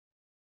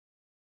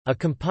A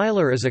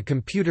compiler is a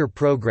computer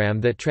program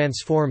that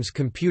transforms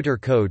computer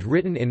code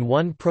written in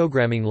one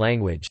programming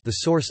language, the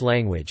source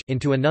language,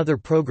 into another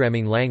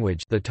programming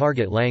language, the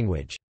target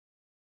language.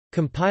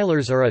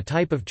 Compilers are a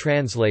type of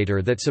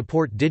translator that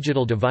support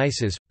digital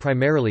devices,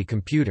 primarily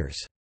computers.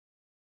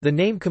 The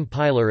name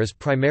compiler is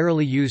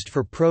primarily used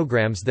for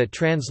programs that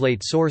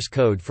translate source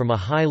code from a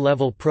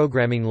high-level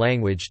programming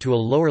language to a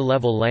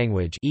lower-level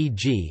language,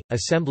 e.g.,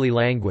 assembly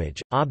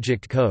language,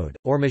 object code,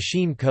 or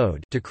machine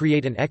code, to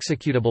create an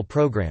executable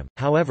program.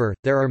 However,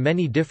 there are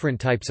many different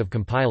types of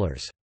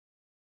compilers.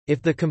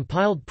 If the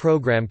compiled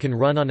program can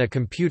run on a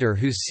computer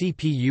whose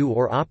CPU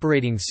or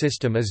operating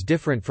system is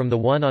different from the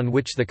one on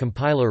which the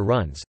compiler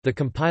runs, the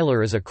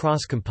compiler is a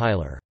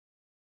cross-compiler.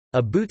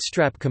 A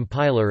bootstrap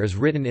compiler is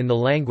written in the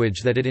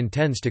language that it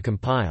intends to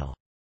compile.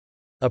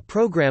 A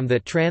program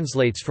that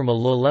translates from a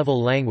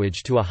low-level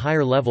language to a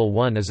higher-level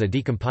one is a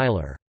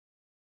decompiler.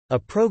 A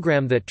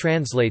program that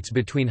translates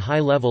between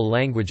high-level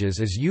languages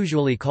is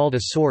usually called a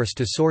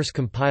source-to-source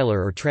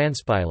compiler or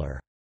transpiler.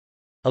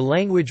 A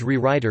language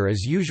rewriter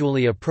is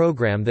usually a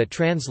program that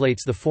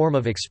translates the form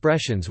of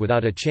expressions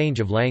without a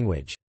change of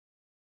language.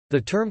 The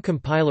term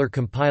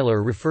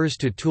compiler refers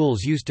to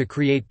tools used to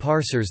create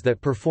parsers that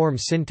perform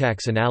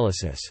syntax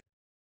analysis.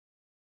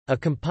 A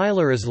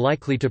compiler is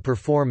likely to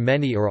perform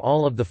many or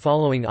all of the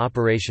following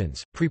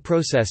operations: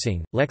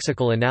 preprocessing,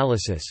 lexical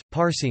analysis,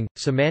 parsing,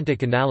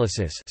 semantic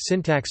analysis,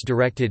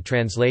 syntax-directed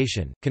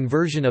translation,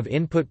 conversion of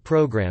input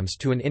programs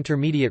to an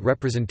intermediate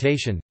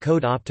representation,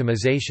 code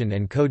optimization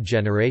and code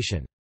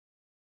generation.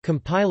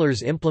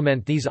 Compilers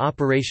implement these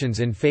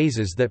operations in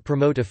phases that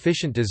promote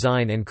efficient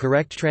design and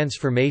correct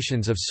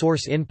transformations of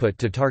source input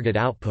to target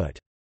output.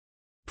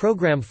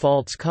 Program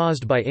faults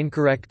caused by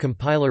incorrect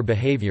compiler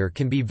behavior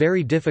can be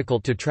very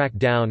difficult to track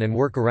down and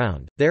work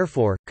around,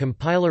 therefore,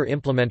 compiler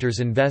implementers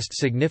invest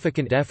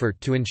significant effort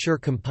to ensure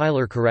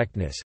compiler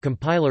correctness.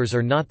 Compilers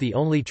are not the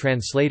only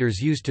translators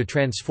used to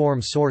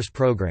transform source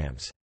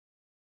programs.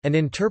 An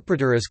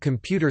interpreter is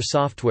computer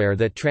software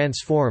that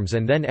transforms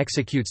and then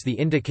executes the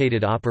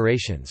indicated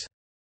operations.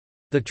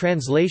 The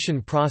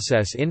translation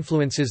process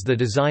influences the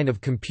design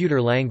of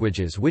computer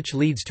languages, which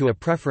leads to a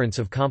preference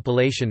of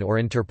compilation or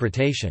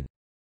interpretation.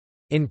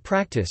 In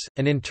practice,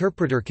 an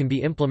interpreter can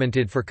be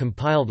implemented for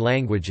compiled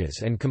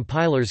languages and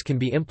compilers can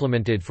be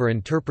implemented for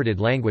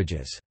interpreted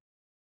languages.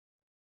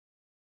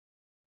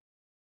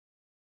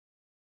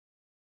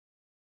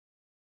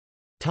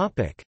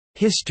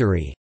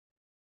 History.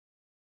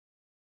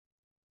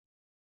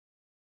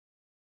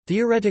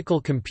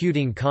 Theoretical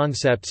computing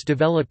concepts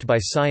developed by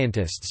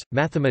scientists,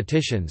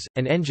 mathematicians,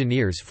 and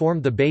engineers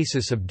formed the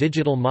basis of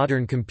digital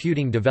modern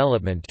computing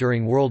development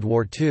during World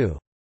War II.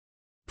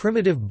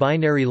 Primitive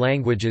binary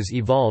languages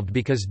evolved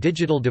because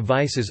digital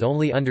devices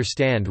only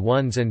understand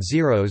ones and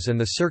zeros and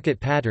the circuit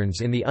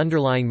patterns in the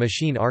underlying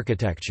machine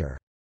architecture.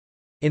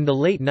 In the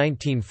late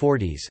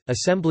 1940s,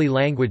 assembly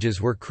languages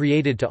were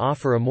created to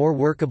offer a more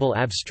workable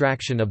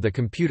abstraction of the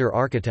computer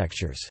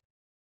architectures.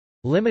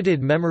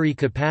 Limited memory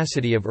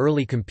capacity of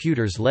early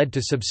computers led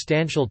to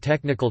substantial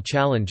technical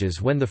challenges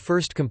when the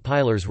first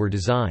compilers were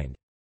designed.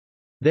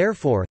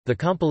 Therefore, the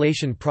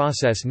compilation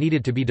process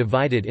needed to be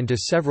divided into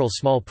several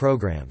small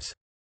programs.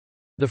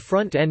 The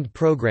front-end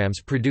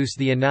programs produce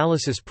the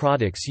analysis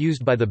products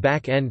used by the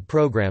back-end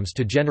programs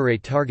to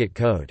generate target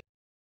code.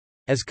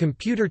 As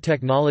computer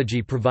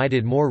technology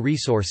provided more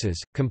resources,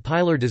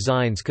 compiler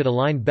designs could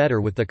align better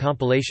with the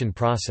compilation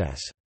process.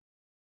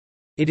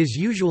 It is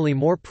usually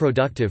more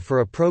productive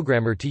for a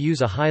programmer to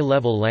use a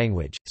high-level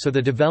language, so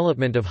the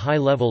development of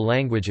high-level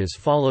languages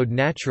followed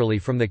naturally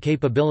from the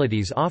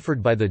capabilities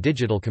offered by the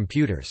digital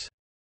computers.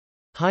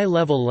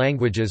 High-level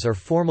languages are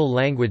formal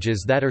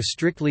languages that are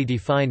strictly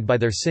defined by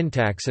their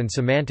syntax and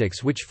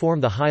semantics, which form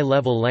the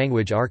high-level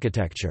language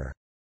architecture.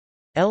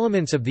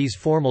 Elements of these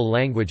formal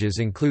languages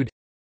include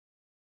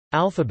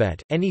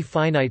alphabet, any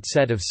finite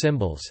set of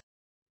symbols;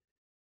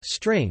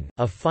 string,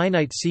 a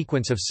finite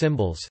sequence of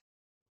symbols;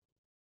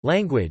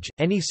 language,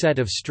 any set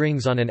of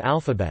strings on an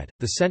alphabet.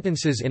 The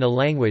sentences in a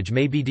language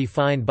may be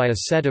defined by a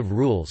set of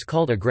rules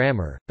called a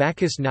grammar.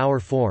 Backus-Naur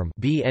form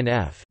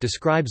 (BNF)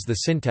 describes the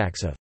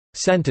syntax of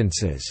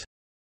sentences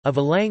of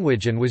a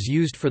language and was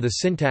used for the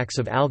syntax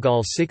of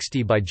Algol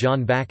 60 by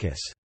John Backus.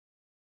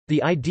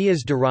 The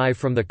ideas derive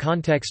from the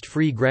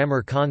context-free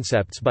grammar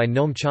concepts by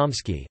Noam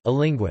Chomsky, a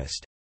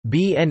linguist.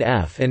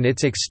 BNF and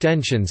its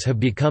extensions have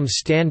become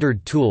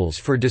standard tools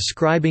for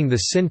describing the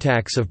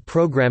syntax of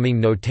programming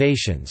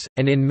notations,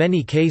 and in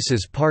many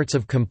cases parts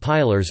of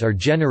compilers are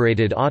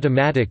generated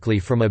automatically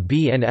from a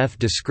BNF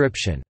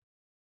description.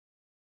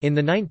 In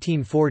the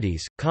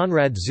 1940s,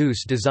 Konrad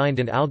Zuse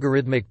designed an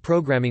algorithmic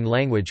programming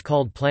language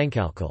called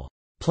Plancalcul,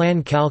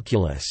 plan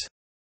calculus.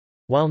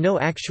 While no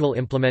actual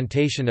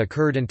implementation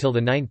occurred until the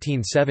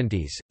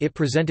 1970s, it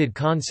presented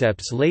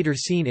concepts later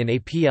seen in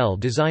APL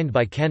designed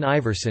by Ken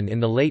Iverson in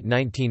the late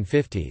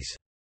 1950s.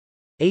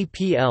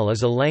 APL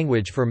is a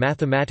language for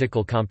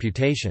mathematical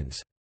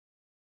computations.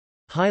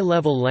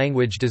 High-level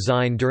language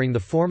design during the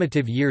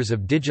formative years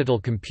of digital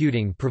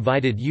computing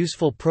provided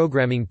useful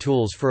programming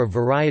tools for a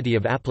variety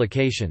of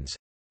applications.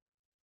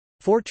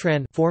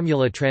 Fortran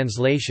formula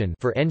translation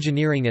for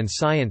engineering and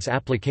science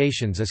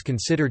applications is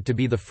considered to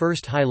be the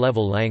first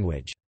high-level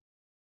language.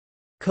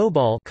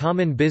 COBOL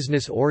common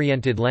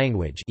business-oriented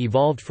language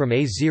evolved from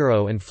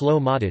A0 and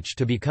Flow-Modic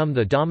to become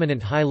the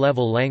dominant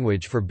high-level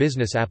language for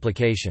business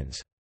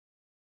applications.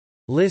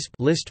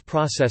 Lisp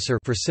processor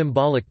for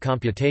symbolic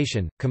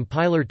computation.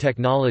 Compiler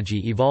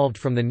technology evolved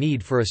from the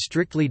need for a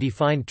strictly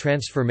defined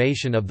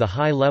transformation of the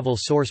high-level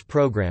source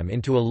program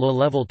into a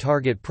low-level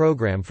target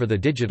program for the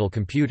digital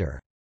computer.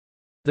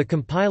 The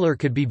compiler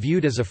could be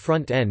viewed as a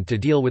front end to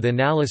deal with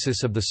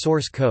analysis of the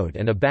source code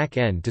and a back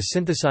end to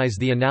synthesize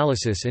the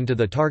analysis into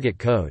the target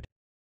code.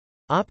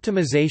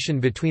 Optimization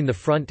between the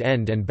front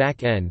end and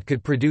back end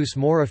could produce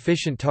more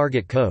efficient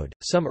target code.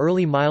 Some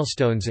early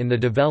milestones in the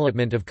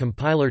development of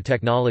compiler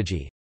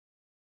technology.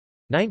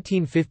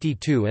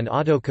 1952 An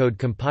autocode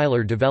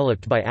compiler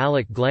developed by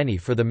Alec Glennie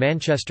for the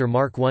Manchester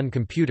Mark I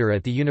computer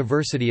at the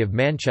University of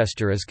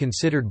Manchester is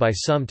considered by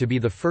some to be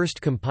the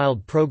first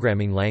compiled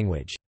programming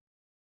language.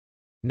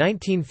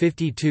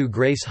 1952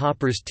 Grace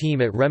Hopper's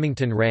team at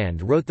Remington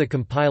Rand wrote the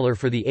compiler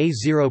for the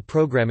A0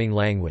 programming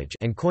language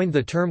and coined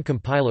the term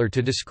compiler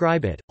to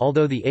describe it,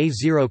 although the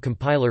A0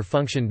 compiler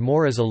functioned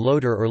more as a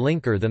loader or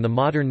linker than the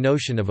modern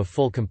notion of a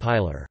full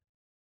compiler.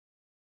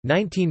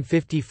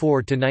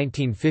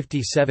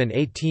 1954–1957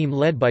 A team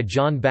led by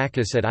John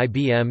Backus at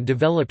IBM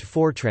developed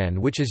Fortran,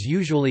 which is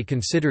usually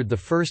considered the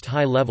first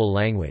high-level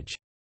language.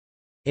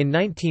 In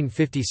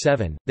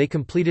 1957, they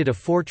completed a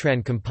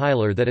Fortran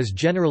compiler that is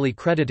generally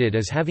credited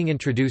as having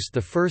introduced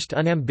the first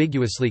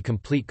unambiguously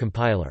complete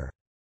compiler.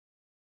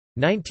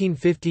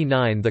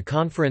 1959 The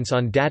Conference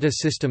on Data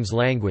Systems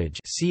Language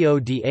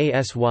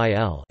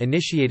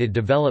initiated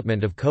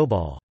development of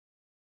COBOL.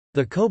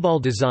 The COBOL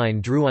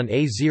design drew on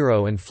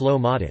A0 and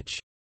Flow-Modic.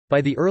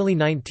 By the early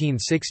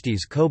 1960s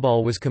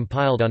COBOL was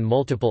compiled on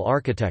multiple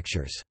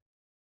architectures.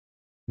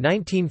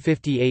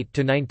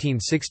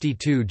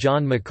 1958–1962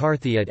 John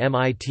McCarthy at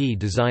MIT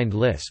designed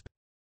Lisp.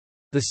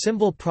 The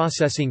symbol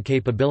processing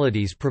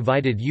capabilities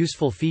provided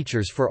useful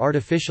features for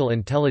artificial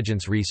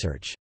intelligence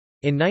research.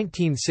 In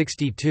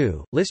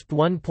 1962, Lisp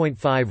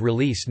 1.5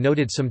 release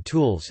noted some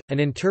tools, an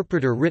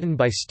interpreter written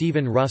by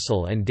Stephen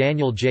Russell and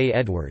Daniel J.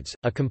 Edwards,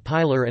 a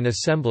compiler and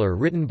assembler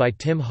written by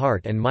Tim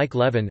Hart and Mike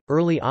Levin.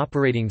 Early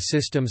operating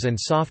systems and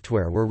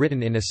software were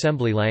written in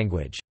assembly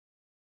language.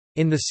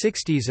 In the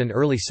 60s and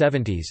early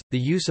 70s, the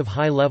use of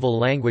high-level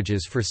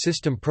languages for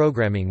system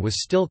programming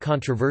was still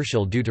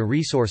controversial due to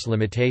resource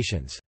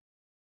limitations.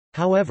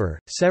 However,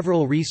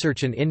 several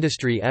research and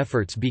industry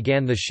efforts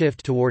began the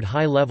shift toward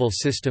high-level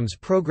systems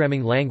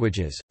programming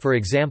languages, for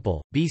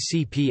example,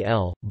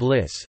 BCPL,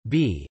 BLIS,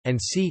 B,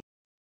 and C.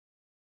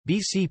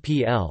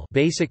 BCPL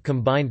Basic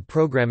Combined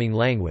Programming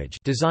Language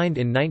designed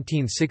in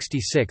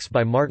 1966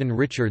 by Martin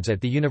Richards at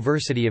the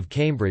University of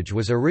Cambridge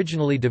was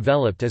originally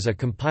developed as a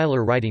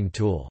compiler writing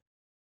tool.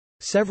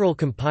 Several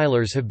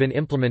compilers have been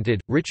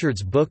implemented.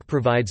 Richards' book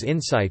provides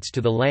insights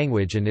to the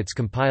language and its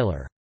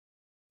compiler.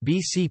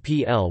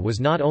 BCPL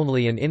was not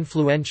only an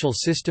influential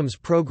systems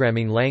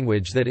programming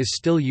language that is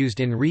still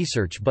used in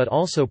research but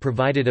also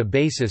provided a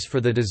basis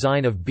for the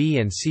design of B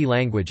and C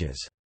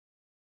languages.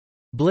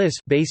 BLIS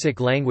Basic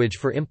Language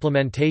for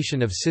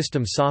Implementation of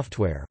System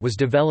Software was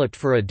developed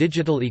for a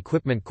Digital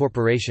Equipment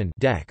Corporation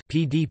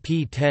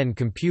PDP-10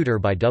 computer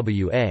by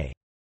W.A.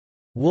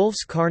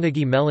 Wolf's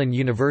Carnegie Mellon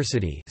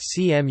University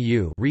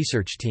 (CMU)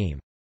 research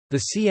team.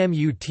 The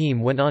CMU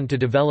team went on to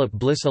develop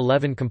BLIS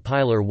 11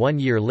 compiler 1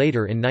 year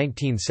later in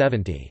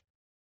 1970.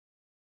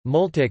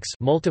 Multics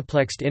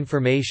Multiplexed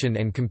Information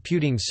and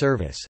Computing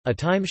Service, a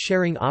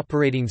time-sharing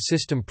operating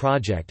system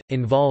project,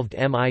 involved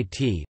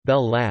MIT,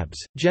 Bell Labs,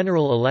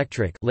 General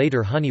Electric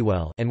later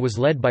Honeywell, and was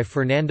led by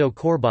Fernando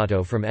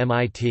Corbato from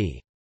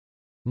MIT.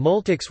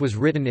 Multics was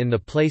written in the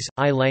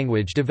Place.I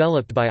language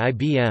developed by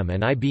IBM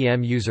and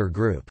IBM User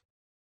Group.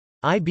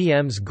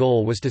 IBM's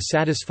goal was to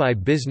satisfy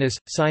business,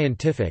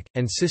 scientific,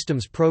 and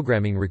systems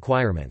programming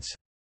requirements.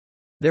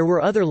 There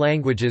were other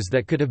languages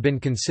that could have been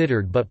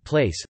considered, but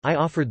Place.I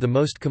offered the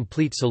most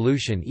complete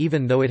solution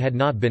even though it had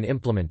not been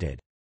implemented.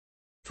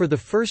 For the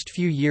first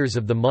few years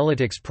of the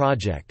Multics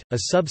project, a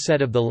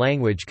subset of the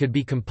language could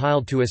be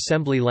compiled to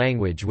assembly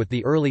language with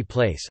the early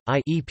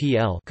Place.I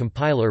 (EPL)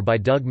 compiler by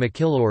Doug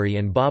McIlroy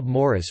and Bob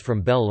Morris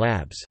from Bell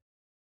Labs.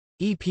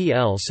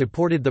 EPL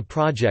supported the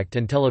project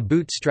until a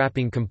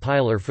bootstrapping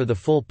compiler for the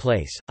full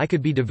Place.I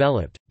could be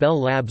developed. Bell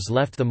Labs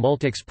left the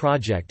Multics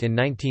project in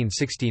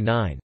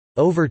 1969.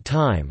 Over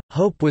time,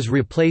 hope was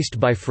replaced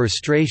by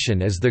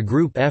frustration as the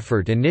group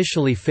effort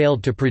initially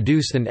failed to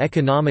produce an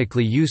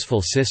economically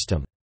useful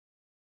system.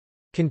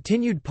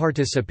 Continued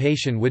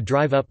participation would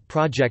drive up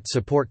project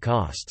support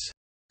costs.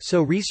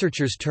 So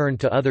researchers turned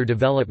to other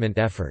development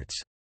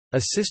efforts. A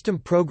system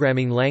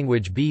programming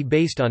language B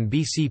based on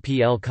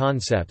BCPL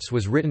concepts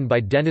was written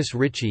by Dennis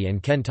Ritchie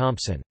and Ken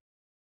Thompson.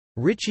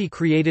 Ritchie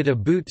created a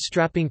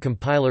bootstrapping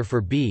compiler for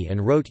B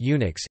and wrote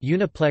Unix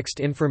Uniplexed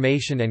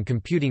Information and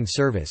Computing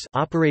Service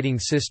operating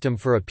system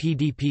for a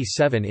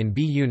PDP-7 in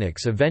B.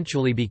 Unix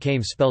eventually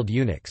became spelled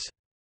Unix.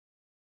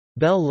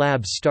 Bell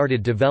Labs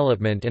started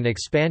development and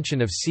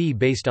expansion of C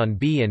based on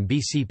B and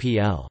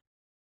BCPL.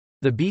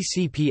 The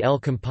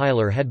BCPL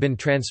compiler had been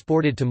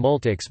transported to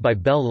Multics by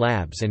Bell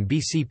Labs and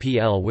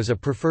BCPL was a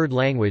preferred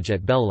language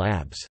at Bell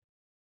Labs.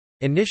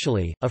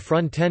 Initially, a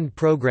front-end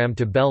program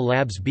to Bell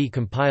Labs B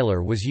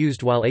compiler was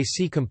used while a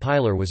C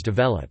compiler was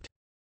developed.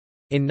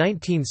 In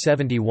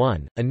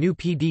 1971, a new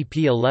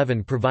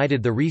PDP-11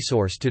 provided the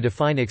resource to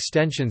define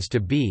extensions to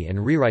B and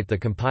rewrite the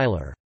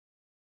compiler.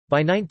 By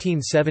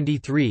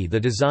 1973 the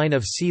design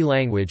of C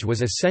language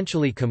was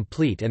essentially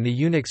complete and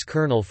the Unix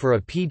kernel for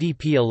a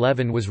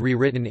PDP-11 was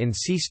rewritten in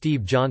C.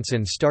 Steve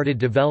Johnson started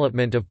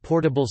development of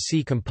Portable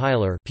C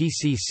Compiler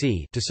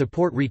 (PCC) to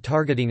support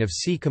retargeting of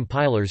C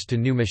compilers to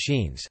new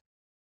machines.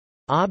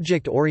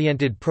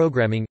 Object-oriented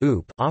programming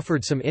 (OOP)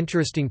 offered some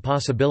interesting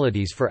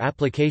possibilities for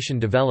application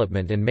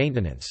development and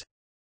maintenance.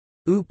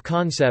 OOP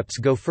concepts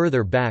go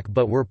further back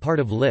but were part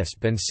of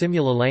Lisp and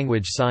Simula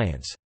language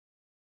science.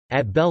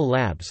 At Bell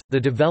Labs, the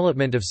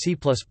development of C++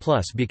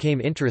 became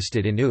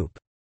interested in OOP.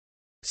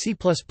 C++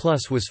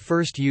 was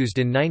first used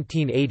in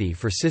 1980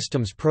 for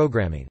systems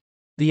programming.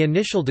 The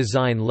initial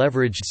design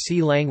leveraged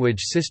C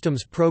language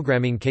systems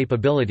programming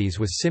capabilities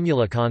with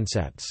Simula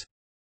concepts.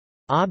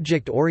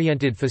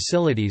 Object-oriented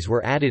facilities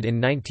were added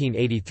in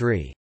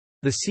 1983.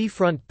 The C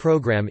Front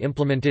program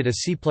implemented a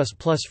C++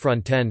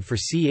 front-end for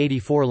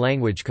C84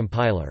 language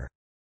compiler.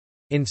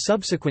 In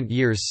subsequent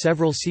years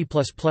several C++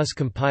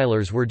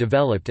 compilers were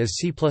developed as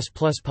C++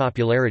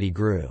 popularity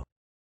grew.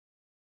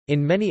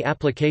 In many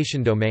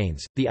application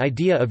domains, the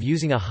idea of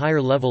using a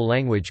higher-level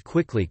language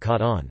quickly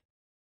caught on.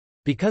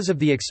 Because of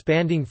the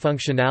expanding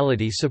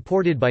functionality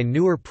supported by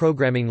newer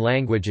programming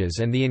languages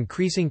and the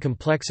increasing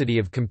complexity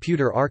of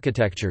computer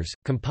architectures,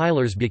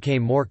 compilers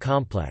became more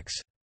complex.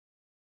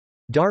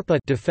 DARPA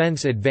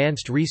Defense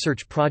Advanced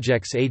Research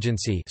Projects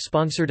Agency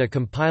sponsored a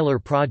compiler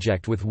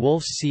project with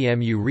Wolf's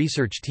CMU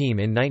research team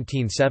in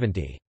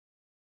 1970.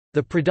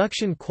 The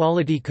production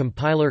quality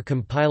compiler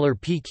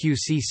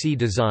PQCC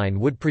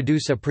design would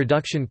produce a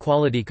production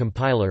quality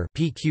compiler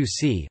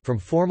PQC from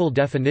formal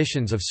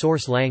definitions of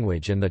source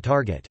language and the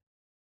target.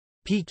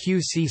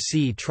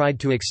 PQCC tried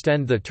to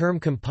extend the term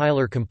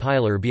compiler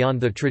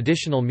beyond the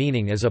traditional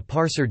meaning as a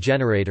parser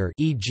generator,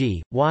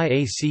 e.g.,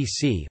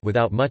 YACC,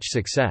 without much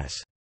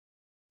success.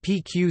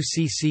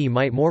 PQCC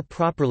might more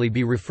properly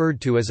be referred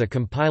to as a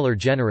compiler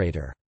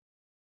generator.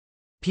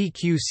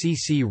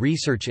 PQCC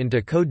research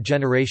into code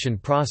generation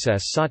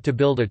process sought to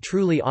build a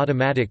truly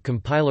automatic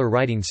compiler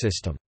writing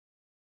system.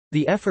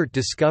 The effort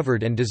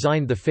discovered and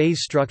designed the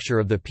phase structure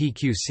of the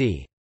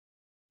PQC.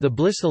 The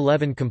Bliss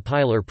 11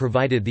 compiler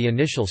provided the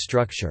initial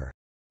structure.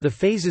 The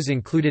phases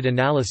included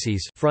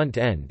analyses front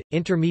end,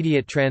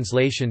 intermediate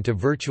translation to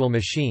virtual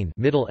machine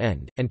middle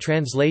end, and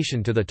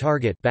translation to the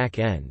target back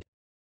end.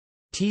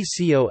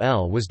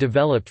 TCOL was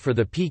developed for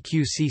the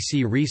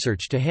PQCC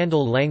research to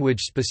handle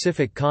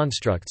language-specific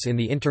constructs in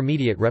the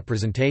intermediate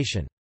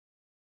representation.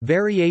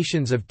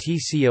 Variations of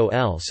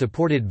TCOL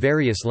supported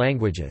various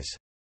languages.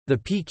 The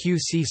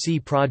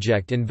PQCC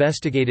project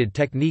investigated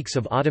techniques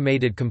of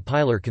automated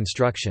compiler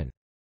construction.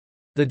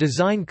 The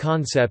design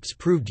concepts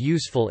proved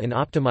useful in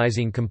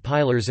optimizing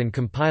compilers and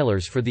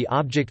compilers for the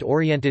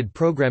object-oriented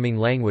programming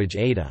language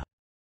Ada.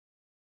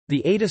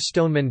 The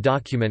Ada-Stoneman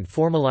document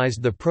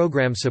formalized the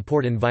Program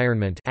Support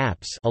Environment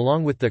 (APS)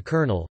 along with the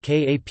kernel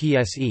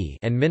 (KAPSE)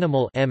 and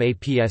minimal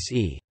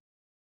 (MAPSE).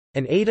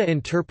 An Ada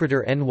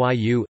interpreter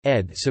NYU,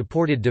 ed.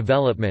 supported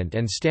development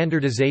and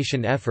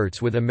standardization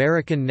efforts with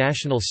American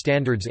National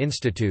Standards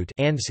Institute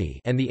and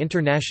the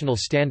International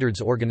Standards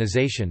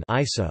Organization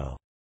 (ISO).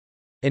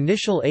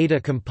 Initial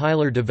Ada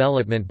compiler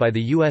development by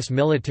the U.S.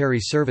 military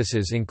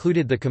services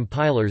included the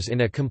compilers in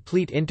a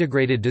complete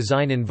integrated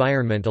design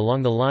environment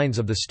along the lines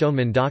of the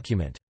Stoneman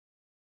document.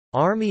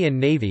 Army and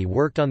Navy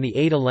worked on the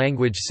Ada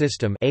Language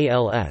System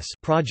 (ALS)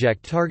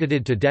 project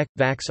targeted to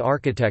DEC-VAX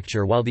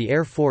architecture, while the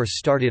Air Force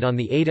started on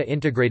the Ada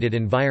Integrated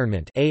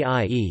Environment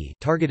 (AIE)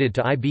 targeted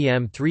to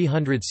IBM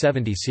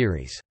 370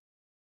 series.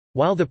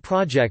 While the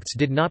projects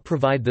did not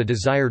provide the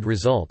desired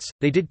results,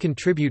 they did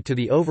contribute to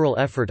the overall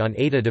effort on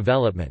Ada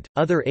development.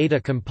 Other Ada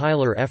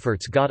compiler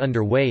efforts got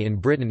underway in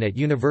Britain at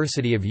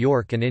University of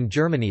York and in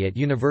Germany at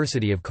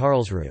University of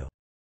Karlsruhe.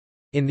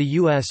 In the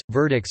US,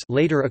 Verdix,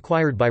 later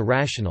acquired by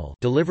Rational,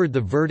 delivered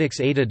the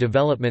Verdix Ada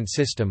Development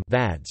System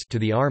 (VADS) to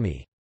the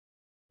Army.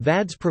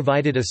 VADS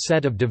provided a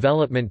set of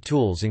development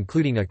tools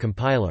including a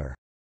compiler.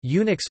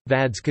 Unix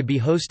VADS could be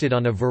hosted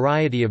on a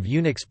variety of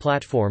Unix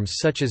platforms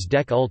such as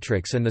DEC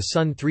Ultrix and the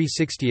Sun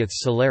 360th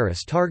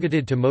Solaris,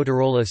 targeted to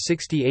Motorola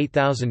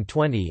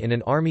 68020 in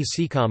an Army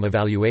CCOM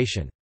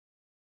evaluation.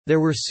 There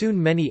were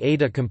soon many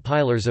Ada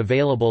compilers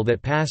available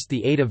that passed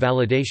the Ada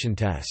validation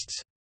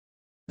tests.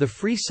 The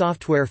Free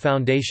Software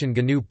Foundation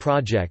GNU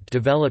project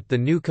developed the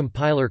GNU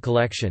Compiler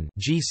Collection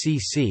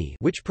 (GCC),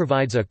 which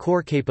provides a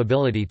core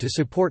capability to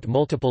support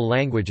multiple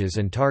languages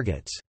and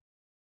targets.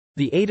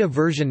 The Ada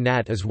version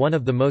NAT is one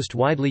of the most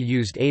widely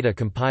used Ada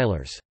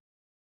compilers.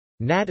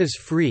 NAT is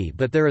free,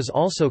 but there is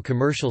also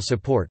commercial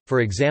support.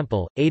 For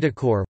example,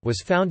 AdaCore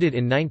was founded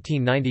in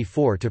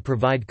 1994 to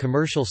provide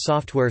commercial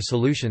software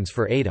solutions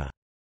for Ada.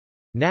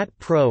 NAT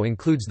Pro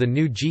includes the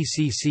new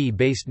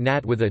GCC-based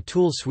NAT with a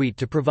tool suite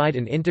to provide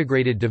an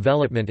integrated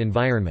development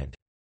environment.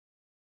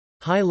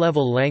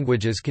 High-level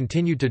languages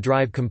continued to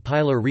drive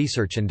compiler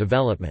research and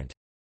development.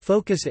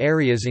 Focus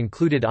areas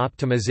included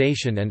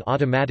optimization and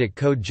automatic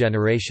code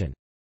generation.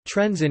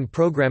 Trends in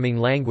programming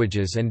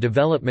languages and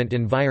development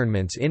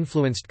environments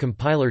influenced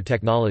compiler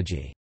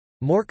technology.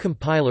 More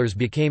compilers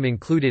became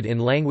included in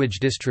language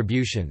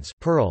distributions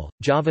Perl,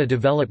 Java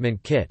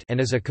Development Kit and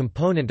as a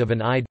component of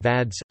an IDE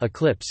VADS,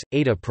 Eclipse,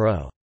 Ada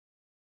Pro.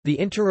 The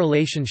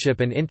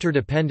interrelationship and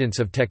interdependence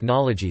of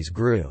technologies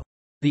grew.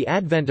 The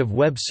advent of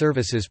web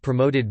services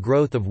promoted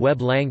growth of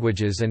web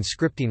languages and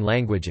scripting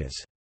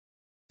languages.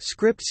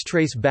 Scripts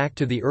trace back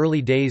to the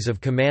early days of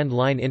command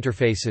line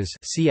interfaces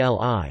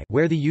 (CLI),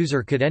 where the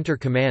user could enter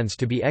commands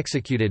to be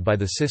executed by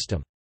the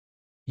system.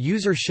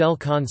 User shell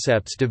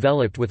concepts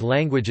developed with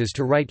languages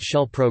to write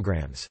shell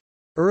programs.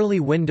 Early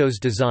Windows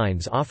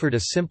designs offered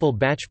a simple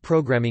batch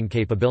programming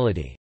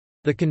capability.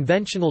 The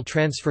conventional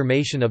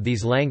transformation of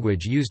these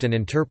languages used an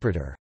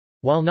interpreter.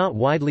 While not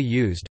widely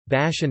used,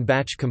 Bash and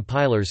Batch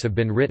compilers have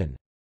been written.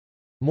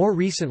 More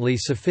recently,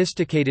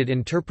 sophisticated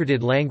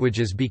interpreted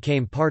languages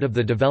became part of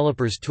the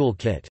developer's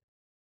toolkit.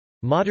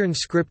 Modern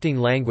scripting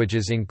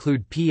languages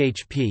include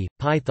PHP,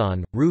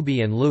 Python,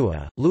 Ruby and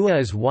Lua. Lua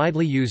is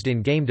widely used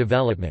in game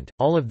development.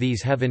 All of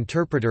these have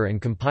interpreter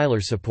and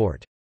compiler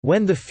support.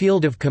 When the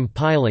field of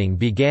compiling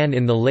began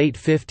in the late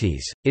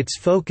 50s, its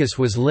focus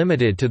was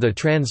limited to the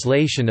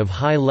translation of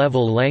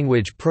high-level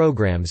language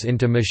programs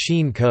into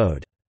machine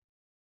code.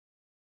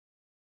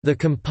 The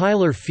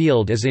compiler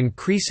field is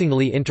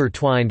increasingly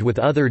intertwined with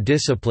other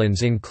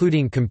disciplines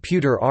including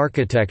computer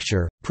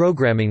architecture,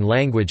 programming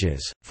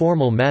languages,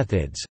 formal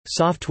methods,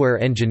 software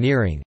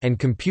engineering, and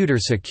computer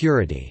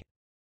security.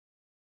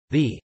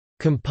 The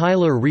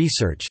Compiler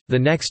Research, The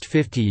Next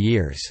 50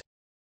 Years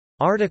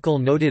article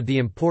noted the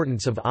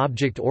importance of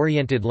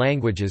object-oriented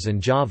languages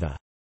and Java.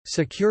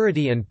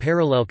 Security and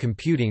parallel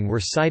computing were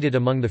cited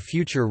among the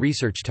future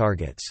research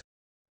targets.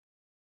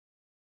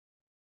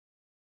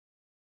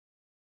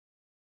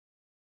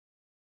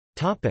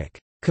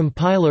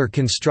 Compiler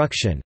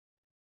construction.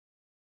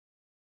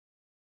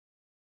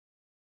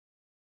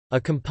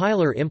 A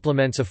compiler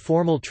implements a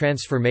formal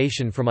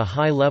transformation from a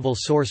high-level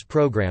source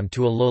program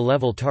to a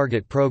low-level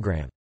target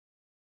program.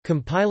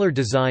 Compiler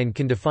design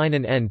can define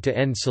an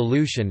end-to-end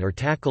solution or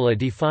tackle a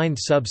defined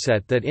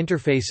subset that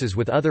interfaces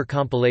with other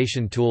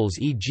compilation tools,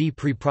 e.g.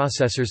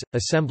 preprocessors,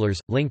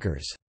 assemblers,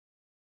 linkers.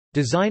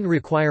 Design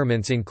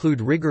requirements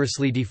include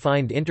rigorously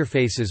defined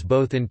interfaces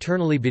both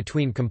internally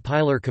between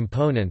compiler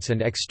components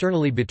and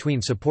externally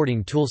between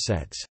supporting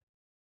toolsets.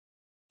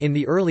 In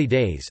the early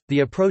days,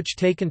 the approach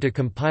taken to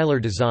compiler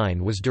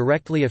design was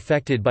directly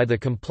affected by the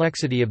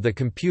complexity of the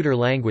computer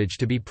language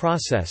to be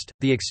processed,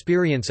 the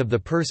experience of the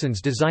persons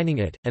designing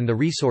it, and the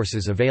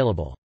resources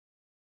available.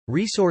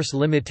 Resource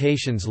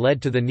limitations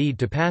led to the need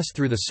to pass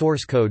through the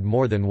source code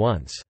more than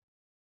once.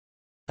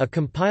 A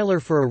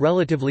compiler for a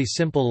relatively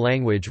simple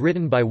language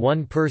written by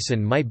one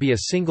person might be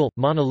a single,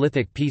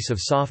 monolithic piece of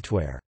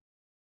software.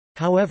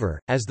 However,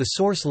 as the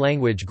source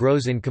language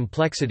grows in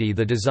complexity,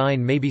 the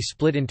design may be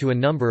split into a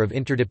number of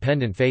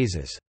interdependent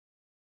phases.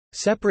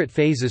 Separate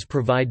phases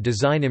provide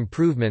design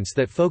improvements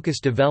that focus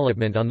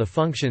development on the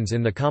functions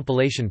in the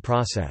compilation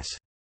process.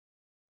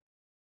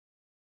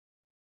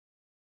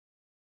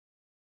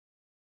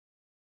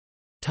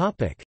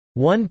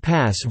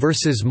 One-pass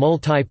versus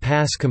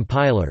multi-pass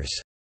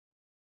compilers.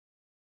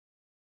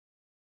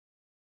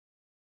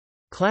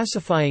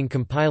 Classifying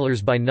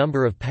compilers by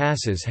number of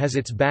passes has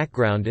its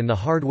background in the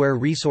hardware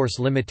resource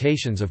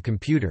limitations of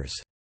computers.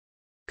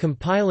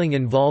 Compiling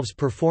involves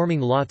performing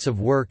lots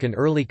of work, and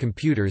early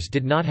computers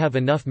did not have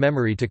enough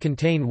memory to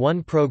contain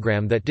one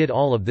program that did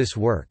all of this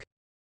work.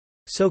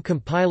 So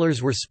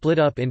compilers were split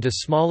up into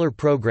smaller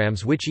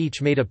programs which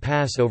each made a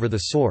pass over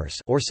the source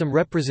or some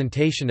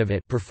representation of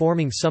it,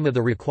 performing some of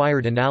the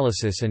required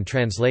analysis and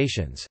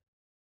translations.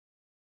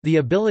 The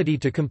ability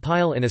to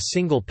compile in a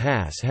single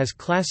pass has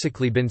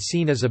classically been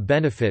seen as a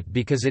benefit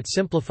because it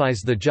simplifies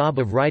the job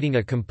of writing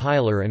a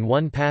compiler, and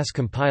one-pass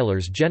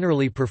compilers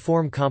generally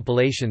perform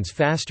compilations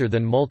faster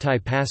than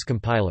multi-pass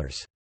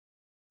compilers.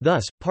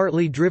 Thus,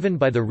 partly driven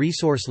by the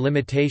resource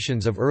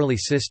limitations of early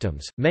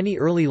systems, many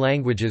early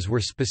languages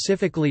were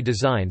specifically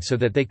designed so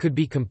that they could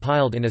be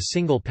compiled in a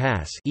single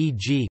pass,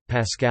 e.g.,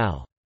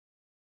 Pascal.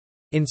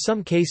 In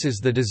some cases,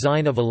 the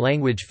design of a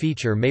language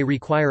feature may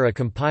require a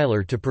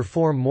compiler to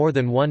perform more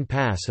than one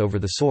pass over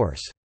the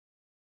source.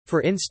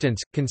 For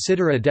instance,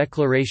 consider a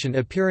declaration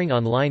appearing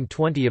on line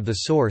 20 of the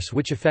source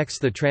which affects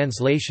the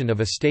translation of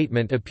a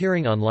statement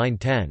appearing on line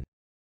 10.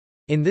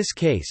 In this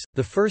case,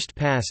 the first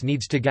pass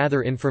needs to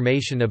gather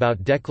information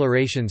about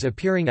declarations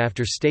appearing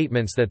after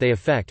statements that they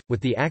affect,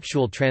 with the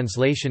actual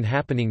translation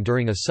happening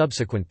during a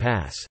subsequent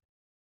pass.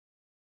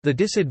 The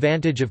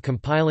disadvantage of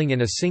compiling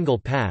in a single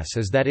pass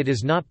is that it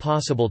is not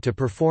possible to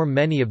perform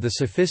many of the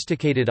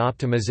sophisticated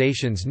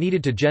optimizations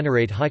needed to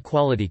generate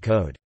high-quality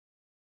code.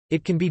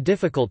 It can be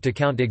difficult to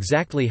count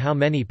exactly how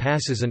many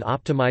passes an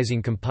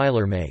optimizing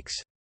compiler makes.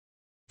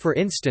 For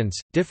instance,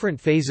 different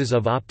phases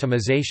of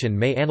optimization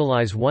may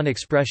analyze one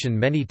expression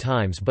many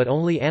times but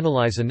only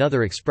analyze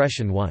another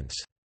expression once.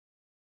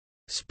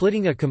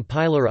 Splitting a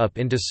compiler up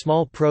into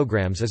small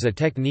programs is a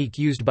technique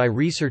used by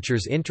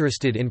researchers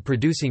interested in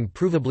producing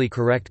provably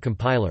correct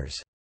compilers.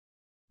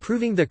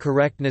 Proving the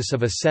correctness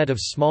of a set of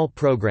small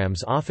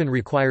programs often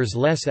requires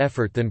less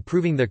effort than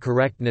proving the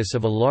correctness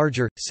of a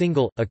larger,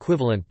 single,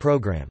 equivalent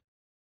program.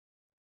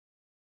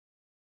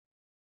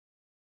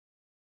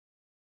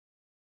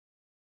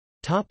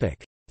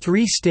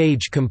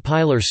 Three-stage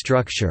compiler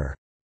structure.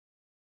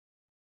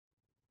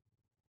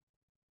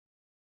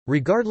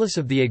 Regardless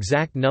of the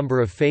exact number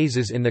of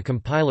phases in the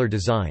compiler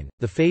design,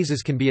 the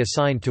phases can be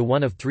assigned to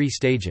one of three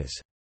stages.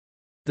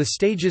 The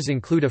stages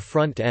include a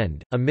front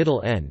end, a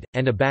middle end,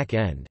 and a back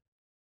end.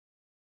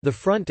 The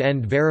front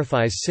end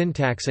verifies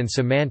syntax and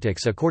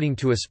semantics according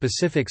to a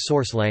specific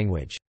source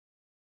language.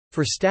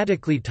 For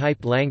statically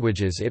typed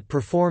languages, it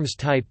performs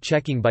type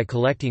checking by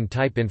collecting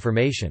type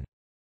information.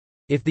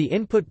 If the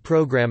input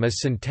program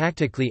is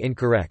syntactically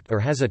incorrect or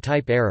has a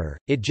type error,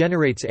 it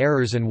generates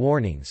errors and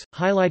warnings,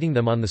 highlighting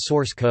them on the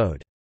source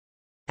code.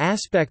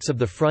 Aspects of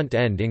the front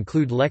end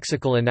include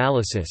lexical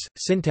analysis,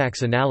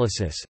 syntax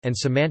analysis, and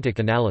semantic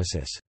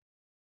analysis.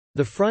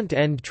 The front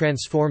end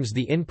transforms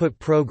the input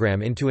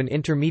program into an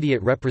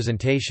intermediate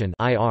representation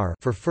 (IR)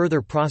 for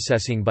further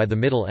processing by the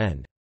middle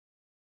end.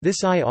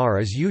 This IR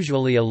is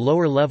usually a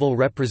lower-level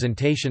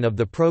representation of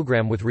the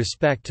program with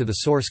respect to the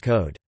source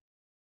code.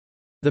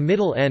 The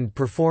middle end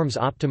performs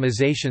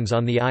optimizations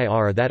on the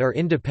IR that are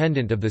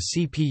independent of the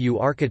CPU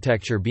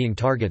architecture being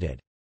targeted.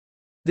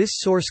 This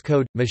source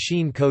code,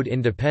 machine code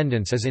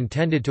independence is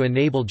intended to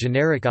enable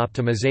generic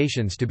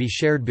optimizations to be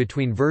shared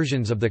between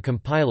versions of the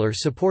compiler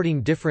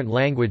supporting different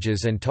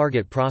languages and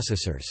target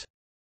processors.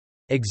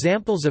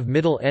 Examples of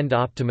middle-end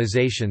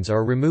optimizations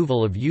are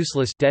removal of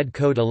useless dead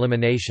code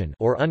elimination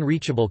or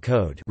unreachable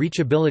code,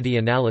 reachability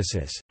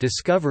analysis,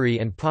 discovery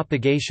and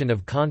propagation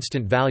of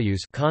constant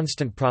values,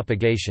 constant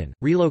propagation,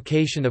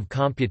 relocation of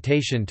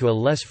computation to a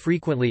less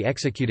frequently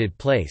executed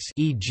place,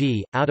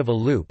 e.g., out of a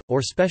loop,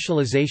 or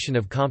specialization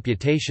of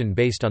computation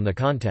based on the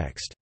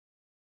context.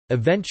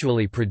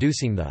 Eventually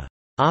producing the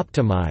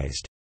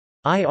optimized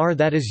IR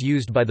that is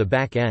used by the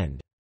back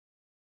end.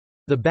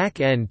 The back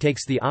end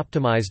takes the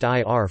optimized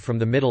IR from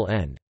the middle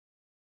end.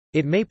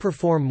 It may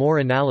perform more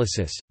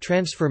analysis,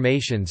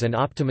 transformations and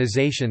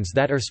optimizations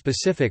that are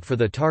specific for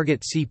the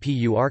target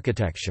CPU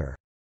architecture.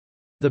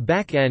 The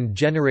back end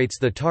generates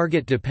the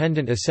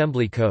target-dependent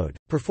assembly code,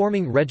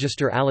 performing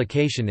register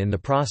allocation in the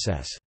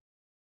process.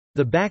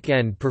 The back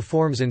end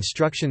performs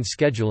instruction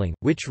scheduling,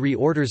 which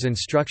reorders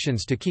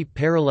instructions to keep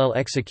parallel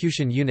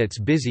execution units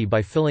busy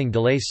by filling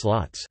delay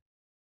slots.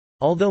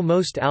 Although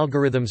most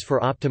algorithms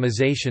for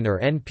optimization are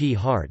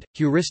NP-hard,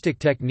 heuristic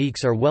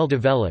techniques are well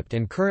developed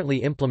and currently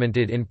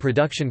implemented in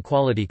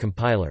production-quality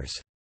compilers.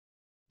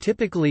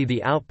 Typically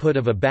the output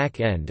of a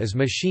back-end is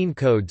machine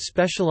code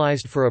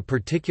specialized for a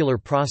particular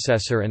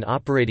processor and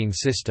operating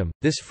system.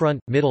 This front,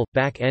 middle,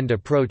 back-end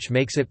approach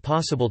makes it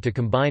possible to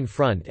combine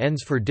front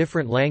ends for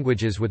different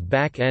languages with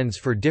back ends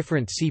for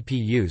different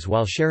CPUs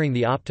while sharing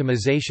the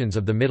optimizations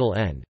of the middle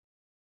end.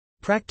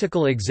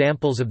 Practical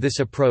examples of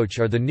this approach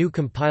are the GNU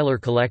Compiler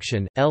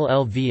Collection,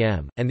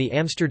 LLVM, and the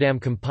Amsterdam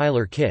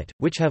Compiler Kit,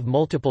 which have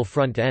multiple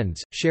front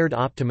ends, shared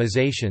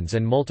optimizations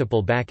and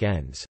multiple back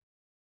ends.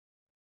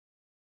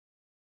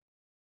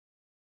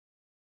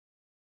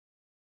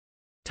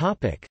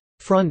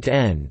 Front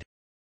end.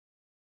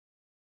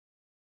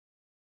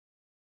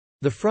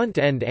 The front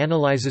end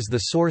analyzes the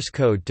source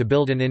code to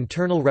build an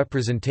internal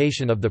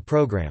representation of the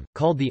program,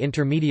 called the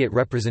intermediate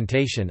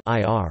representation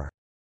 (IR).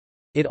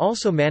 It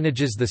also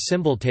manages the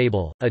symbol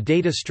table, a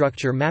data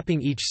structure mapping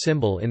each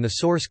symbol in the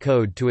source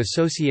code to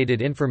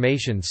associated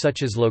information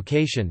such as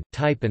location,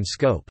 type and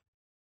scope.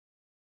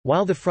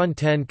 While the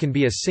front-end can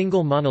be a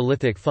single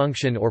monolithic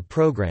function or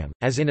program,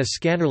 as in a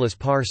scannerless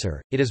parser,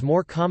 it is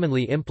more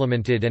commonly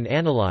implemented and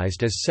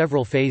analyzed as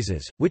several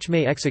phases, which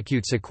may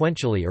execute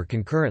sequentially or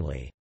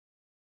concurrently.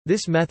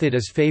 This method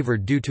is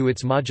favored due to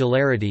its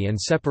modularity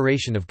and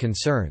separation of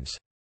concerns.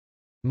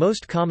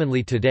 Most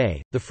commonly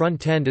today, the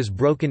front-end is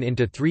broken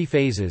into three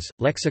phases: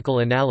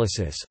 lexical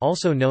analysis,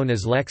 also known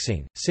as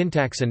lexing,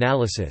 syntax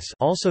analysis,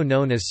 also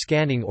known as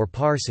scanning or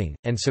parsing,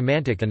 and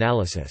semantic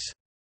analysis.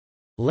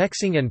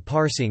 Lexing and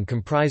parsing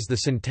comprise the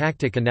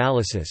syntactic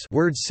analysis,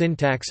 word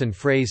syntax and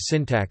phrase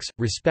syntax,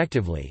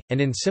 respectively,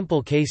 and in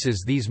simple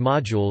cases these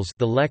modules,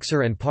 the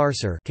lexer and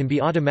parser, can be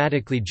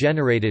automatically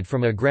generated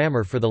from a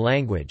grammar for the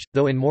language,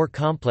 though in more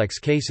complex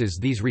cases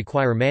these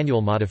require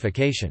manual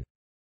modification.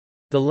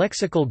 The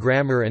lexical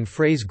grammar and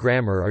phrase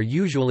grammar are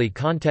usually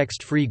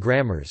context-free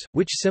grammars,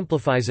 which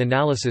simplifies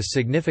analysis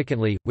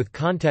significantly, with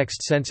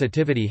context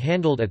sensitivity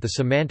handled at the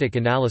semantic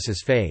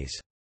analysis phase.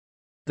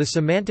 The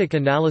semantic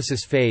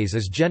analysis phase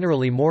is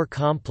generally more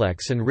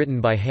complex and written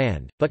by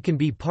hand, but can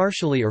be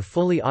partially or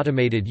fully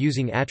automated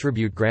using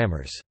attribute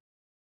grammars.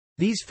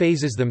 These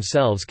phases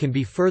themselves can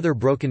be further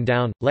broken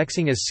down,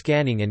 lexing as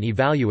scanning and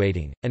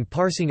evaluating, and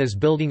parsing as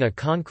building a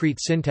concrete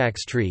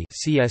syntax tree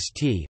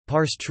 (CST,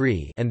 parse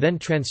tree) and then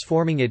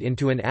transforming it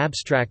into an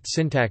abstract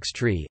syntax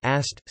tree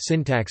 (AST,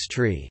 syntax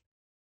tree).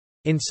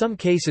 In some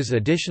cases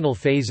additional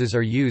phases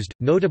are used,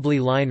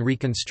 notably line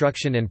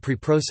reconstruction and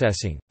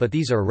preprocessing, but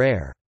these are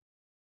rare.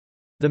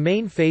 The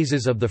main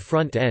phases of the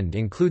front end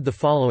include the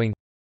following.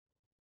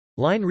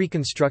 Line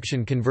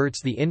reconstruction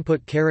converts the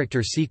input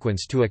character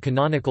sequence to a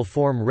canonical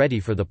form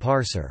ready for the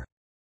parser.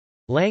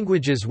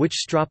 Languages which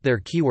strop their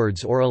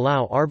keywords or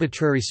allow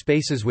arbitrary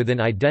spaces within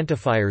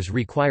identifiers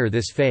require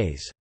this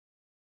phase.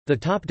 The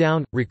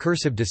top-down,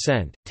 recursive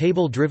descent,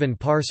 table-driven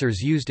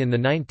parsers used in the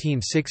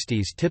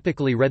 1960s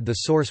typically read the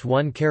source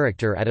one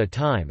character at a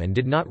time and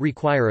did not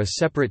require a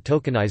separate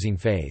tokenizing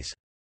phase.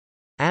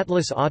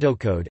 Atlas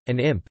Autocode, and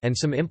IMP and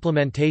some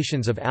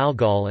implementations of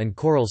ALGOL and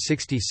Coral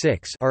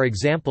 66 are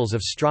examples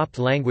of stropped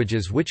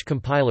languages which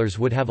compilers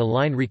would have a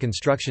line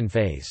reconstruction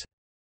phase.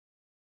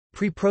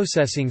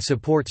 Preprocessing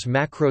supports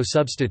macro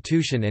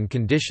substitution and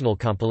conditional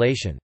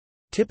compilation.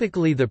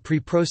 Typically the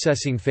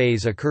preprocessing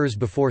phase occurs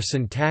before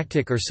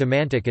syntactic or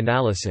semantic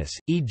analysis,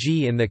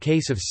 e.g. in the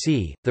case of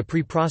C, the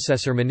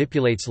preprocessor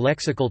manipulates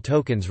lexical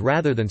tokens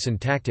rather than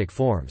syntactic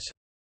forms.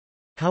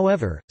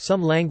 However,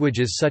 some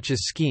languages such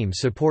as Scheme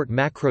support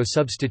macro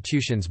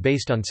substitutions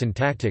based on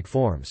syntactic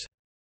forms.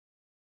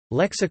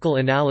 Lexical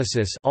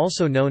analysis,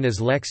 also known as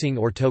lexing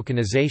or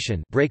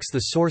tokenization, breaks the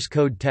source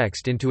code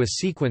text into a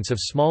sequence of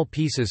small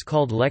pieces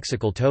called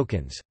lexical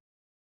tokens.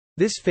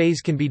 This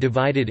phase can be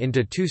divided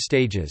into two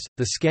stages,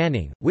 the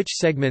scanning, which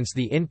segments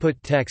the input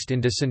text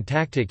into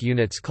syntactic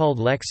units called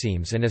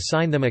lexemes and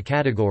assign them a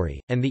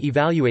category, and the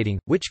evaluating,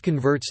 which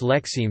converts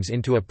lexemes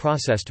into a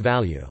processed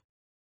value.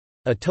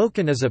 A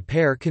token is a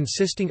pair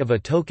consisting of a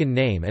token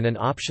name and an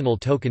optional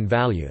token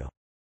value.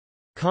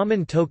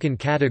 Common token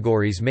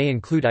categories may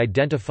include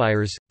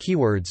identifiers,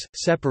 keywords,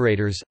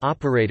 separators,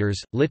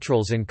 operators,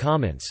 literals and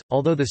comments,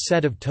 although the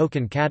set of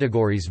token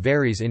categories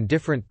varies in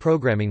different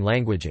programming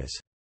languages.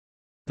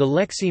 The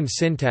lexeme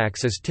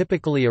syntax is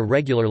typically a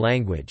regular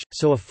language,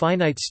 so a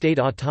finite state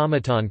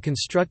automaton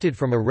constructed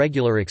from a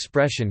regular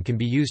expression can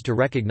be used to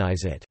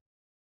recognize it.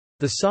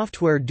 The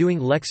software doing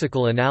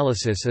lexical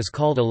analysis is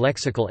called a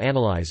lexical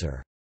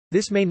analyzer.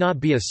 This may not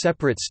be a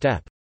separate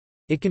step.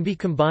 It can be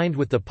combined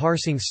with the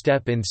parsing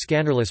step in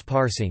scannerless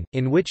parsing,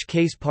 in which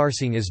case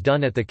parsing is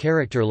done at the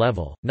character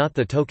level, not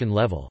the token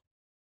level.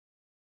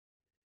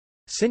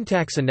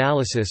 Syntax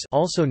analysis,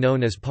 also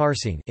known as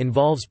parsing,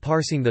 involves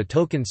parsing the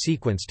token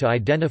sequence to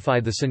identify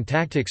the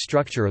syntactic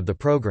structure of the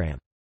program.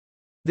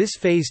 This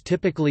phase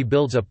typically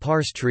builds a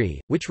parse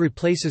tree, which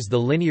replaces the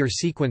linear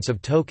sequence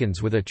of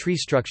tokens with a tree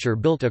structure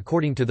built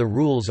according to the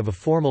rules of a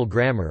formal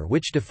grammar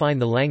which define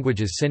the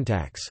language's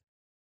syntax.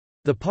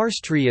 The parse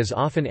tree is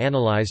often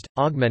analyzed,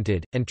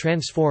 augmented, and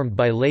transformed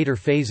by later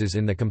phases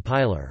in the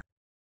compiler.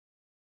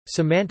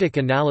 Semantic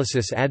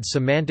analysis adds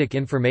semantic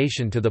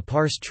information to the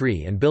parse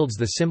tree and builds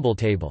the symbol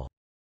table.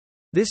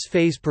 This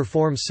phase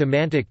performs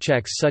semantic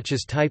checks such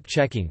as type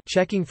checking,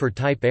 checking for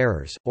type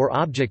errors, or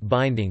object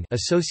binding,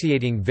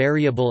 associating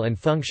variable and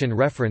function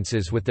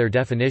references with their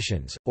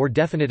definitions, or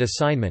definite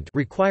assignment,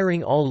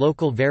 requiring all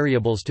local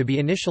variables to be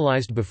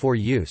initialized before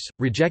use,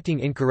 rejecting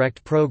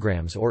incorrect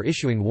programs or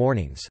issuing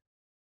warnings.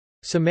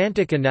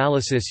 Semantic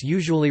analysis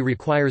usually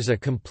requires a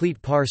complete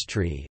parse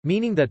tree,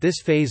 meaning that this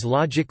phase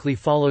logically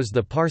follows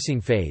the parsing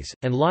phase,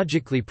 and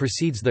logically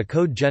precedes the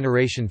code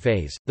generation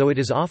phase, though it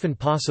is often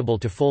possible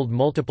to fold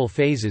multiple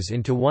phases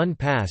into one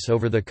pass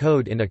over the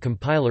code in a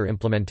compiler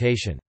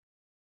implementation.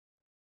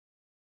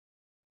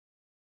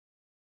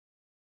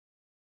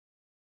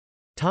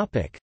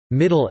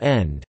 Middle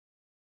end.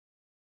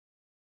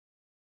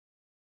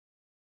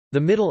 The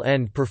middle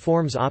end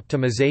performs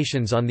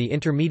optimizations on the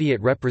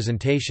intermediate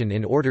representation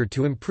in order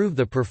to improve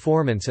the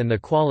performance and the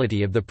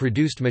quality of the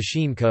produced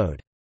machine code.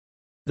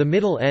 The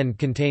middle end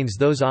contains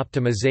those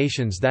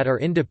optimizations that are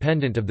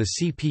independent of the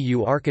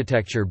CPU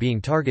architecture being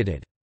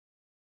targeted.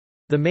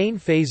 The main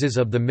phases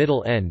of the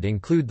middle end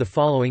include the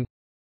following.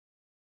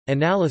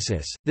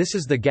 Analysis – this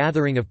is the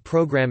gathering of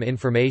program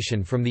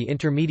information from the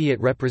intermediate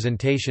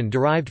representation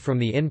derived from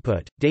the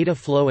input. Data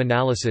flow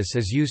analysis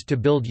is used to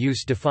build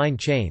use-defined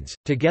chains,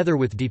 together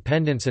with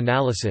dependence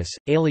analysis,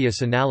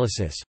 alias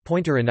analysis,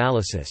 pointer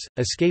analysis,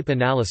 escape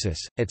analysis,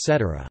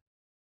 etc.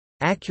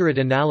 Accurate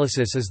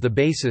analysis is the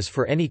basis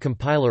for any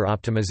compiler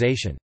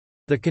optimization.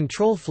 The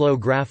control flow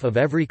graph of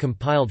every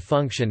compiled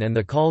function and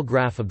the call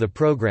graph of the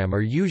program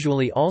are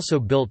usually also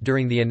built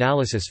during the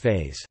analysis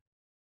phase.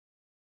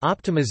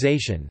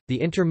 Optimization –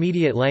 the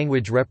intermediate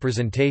language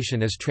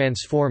representation is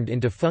transformed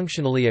into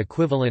functionally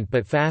equivalent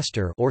but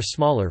faster or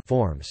smaller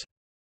forms.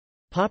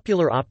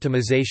 Popular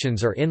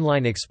optimizations are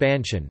inline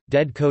expansion,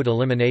 dead code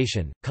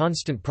elimination,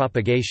 constant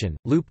propagation,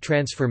 loop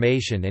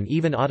transformation, and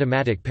even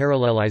automatic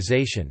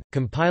parallelization.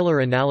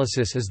 Compiler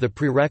analysis is the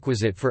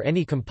prerequisite for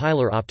any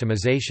compiler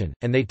optimization,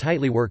 and they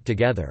tightly work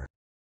together.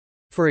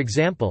 For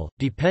example,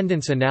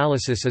 dependence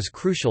analysis is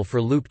crucial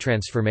for loop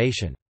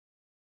transformation.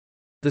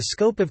 The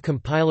scope of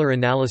compiler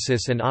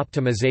analysis and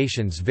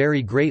optimizations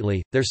vary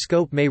greatly. Their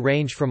scope may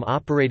range from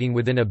operating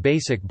within a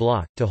basic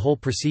block, to whole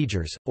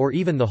procedures, or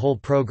even the whole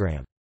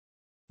program.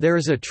 There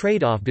is a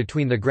trade-off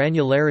between the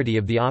granularity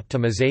of the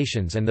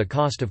optimizations and the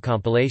cost of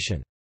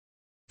compilation.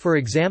 For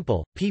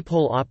example,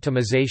 peephole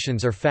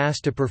optimizations are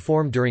fast to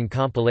perform during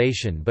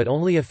compilation but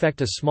only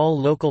affect a small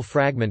local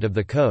fragment of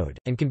the code,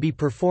 and can be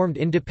performed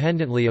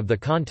independently of the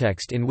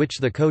context in which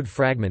the code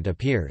fragment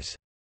appears.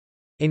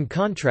 In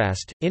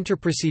contrast,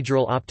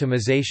 interprocedural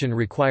optimization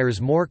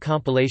requires more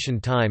compilation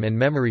time and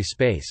memory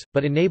space,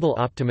 but enable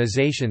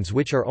optimizations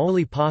which are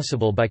only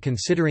possible by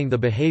considering the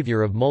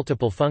behavior of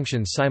multiple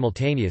functions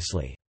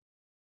simultaneously.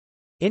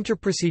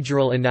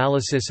 Interprocedural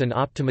analysis and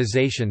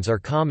optimizations are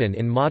common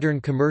in modern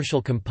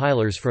commercial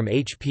compilers from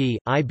HP,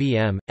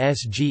 IBM,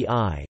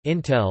 SGI,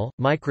 Intel,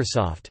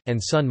 Microsoft,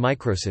 and Sun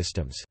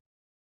Microsystems.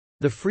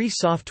 The free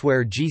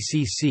software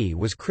GCC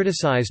was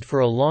criticized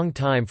for a long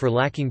time for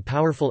lacking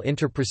powerful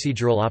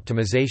interprocedural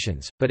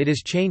optimizations, but it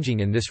is changing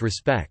in this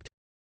respect.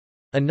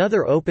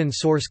 Another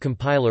open-source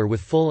compiler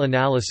with full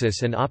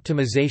analysis and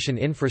optimization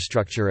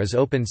infrastructure is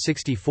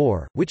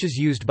Open64, which is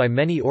used by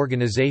many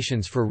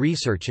organizations for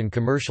research and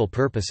commercial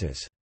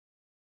purposes.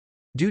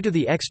 Due to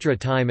the extra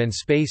time and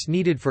space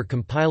needed for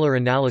compiler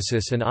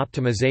analysis and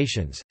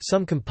optimizations,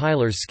 some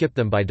compilers skip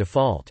them by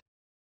default.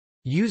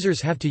 Users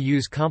have to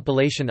use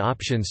compilation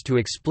options to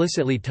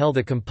explicitly tell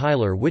the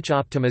compiler which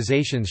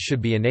optimizations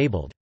should be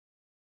enabled.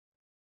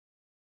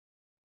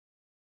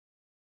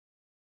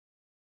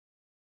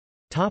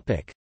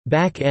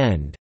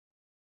 Back-end.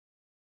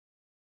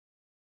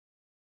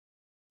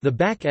 The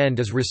back-end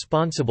is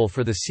responsible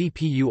for the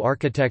CPU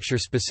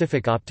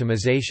architecture-specific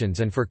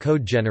optimizations and for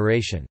code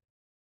generation.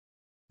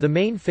 The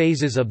main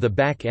phases of the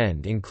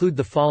back-end include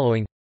the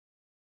following: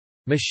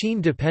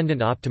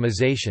 machine-dependent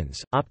optimizations,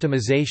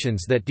 optimizations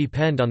that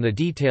depend on the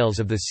details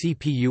of the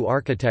CPU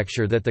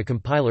architecture that the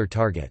compiler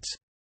targets.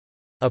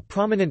 A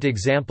prominent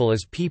example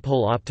is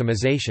peephole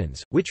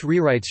optimizations, which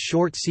rewrites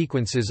short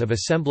sequences of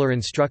assembler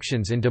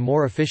instructions into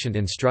more efficient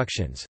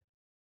instructions.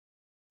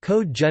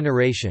 Code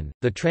generation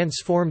 – the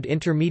transformed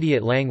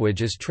intermediate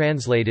language is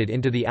translated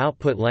into the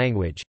output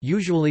language,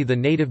 usually the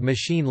native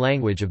machine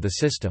language of the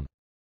system.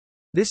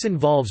 This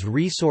involves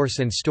resource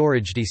and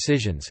storage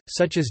decisions,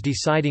 such as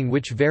deciding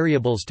which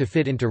variables to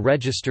fit into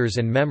registers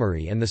and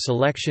memory, and the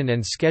selection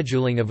and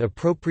scheduling of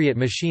appropriate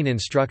machine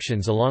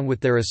instructions along with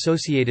their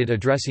associated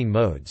addressing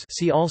modes.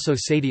 See also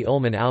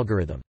Sadie-Ullman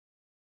algorithm.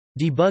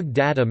 Debug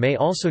data may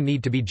also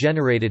need to be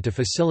generated to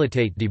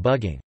facilitate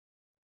debugging.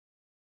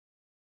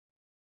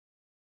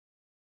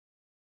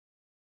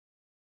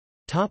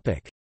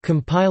 Topic: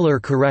 Compiler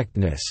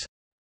correctness.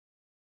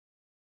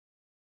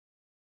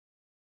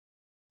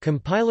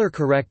 Compiler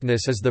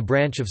correctness is the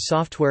branch of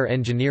software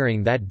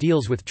engineering that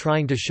deals with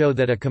trying to show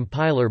that a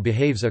compiler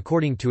behaves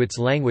according to its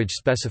language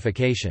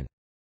specification.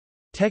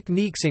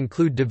 Techniques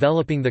include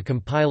developing the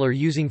compiler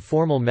using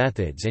formal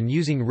methods and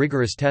using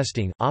rigorous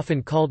testing,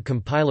 often called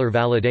compiler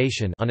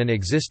validation, on an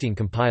existing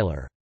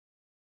compiler.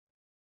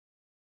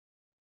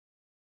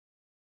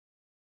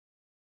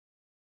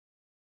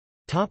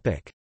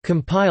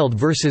 Compiled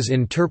versus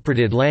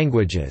interpreted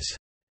languages.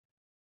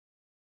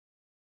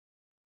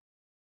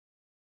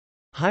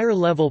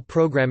 Higher-level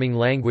programming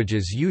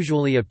languages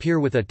usually appear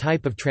with a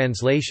type of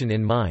translation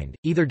in mind,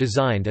 either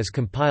designed as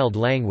compiled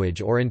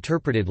language or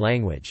interpreted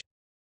language.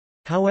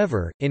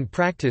 However, in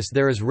practice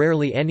there is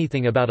rarely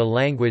anything about a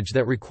language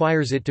that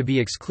requires it to be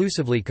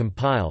exclusively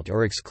compiled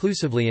or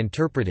exclusively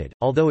interpreted,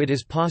 although it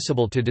is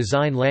possible to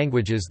design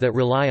languages that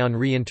rely on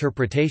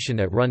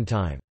reinterpretation at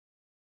runtime.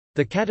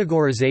 The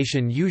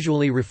categorization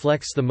usually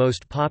reflects the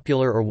most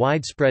popular or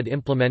widespread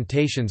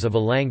implementations of a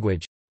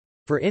language.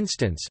 For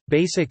instance,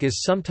 BASIC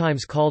is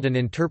sometimes called an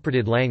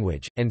interpreted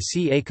language, and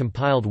C a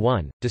compiled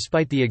one,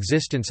 despite the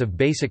existence of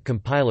BASIC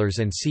compilers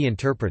and C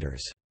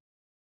interpreters.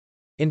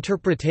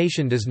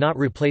 Interpretation does not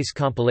replace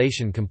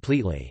compilation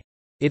completely.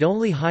 It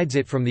only hides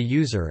it from the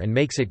user and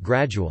makes it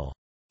gradual.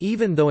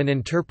 Even though an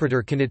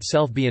interpreter can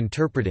itself be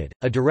interpreted,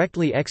 a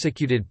directly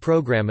executed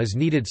program is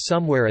needed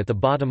somewhere at the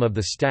bottom of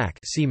the stack.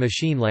 See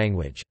machine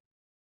language.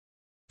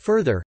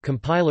 Further,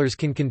 compilers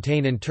can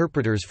contain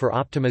interpreters for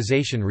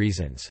optimization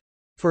reasons.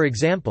 For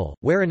example,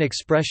 where an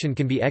expression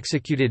can be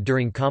executed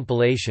during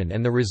compilation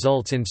and the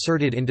results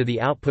inserted into the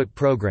output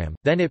program,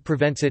 then it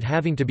prevents it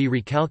having to be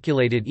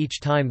recalculated each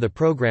time the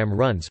program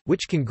runs,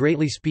 which can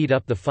greatly speed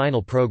up the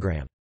final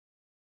program.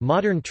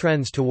 Modern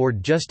trends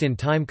toward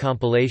just-in-time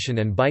compilation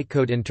and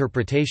bytecode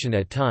interpretation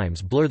at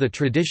times blur the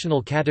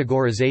traditional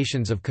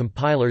categorizations of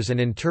compilers and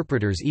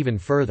interpreters even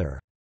further.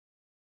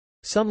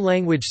 Some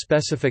language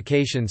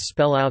specifications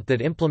spell out that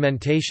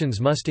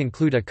implementations must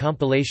include a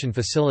compilation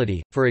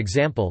facility, for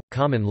example,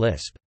 Common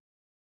Lisp.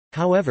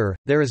 However,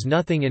 there is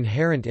nothing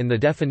inherent in the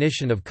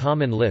definition of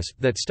Common Lisp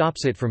that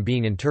stops it from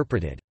being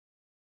interpreted.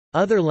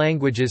 Other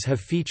languages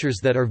have features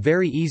that are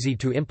very easy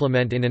to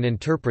implement in an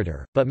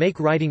interpreter, but make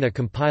writing a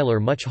compiler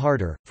much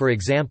harder, for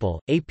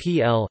example,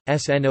 APL,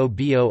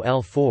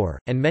 SNOBOL4,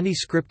 and many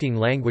scripting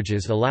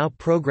languages allow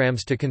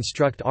programs to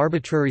construct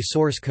arbitrary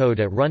source code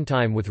at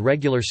runtime with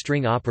regular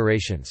string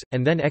operations,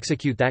 and then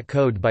execute that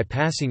code by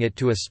passing it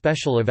to a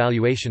special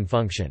evaluation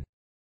function.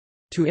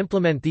 To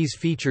implement these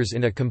features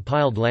in a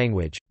compiled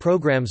language,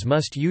 programs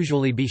must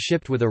usually be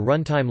shipped with a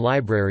runtime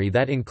library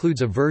that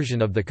includes a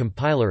version of the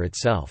compiler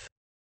itself.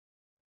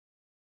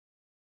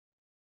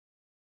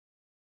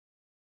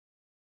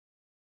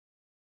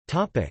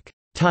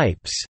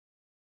 Types.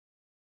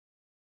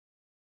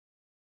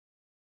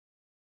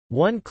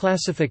 One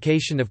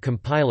classification of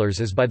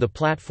compilers is by the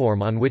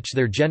platform on which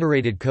their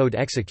generated code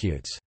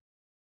executes.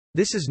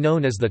 This is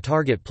known as the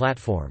target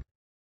platform.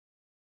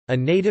 A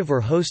native or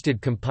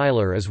hosted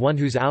compiler is one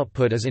whose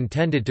output is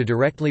intended to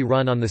directly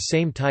run on the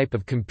same type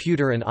of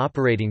computer and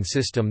operating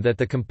system that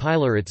the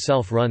compiler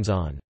itself runs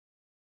on.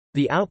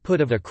 The output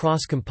of a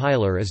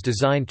cross-compiler is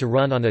designed to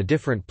run on a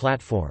different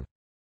platform.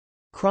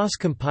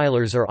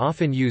 Cross-compilers are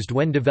often used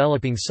when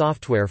developing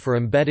software for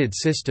embedded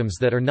systems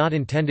that are not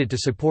intended to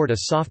support a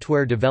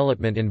software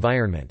development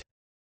environment.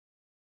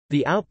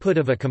 The output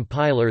of a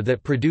compiler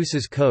that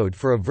produces code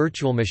for a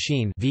virtual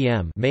machine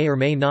 (VM) may or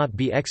may not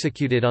be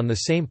executed on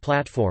the same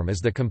platform as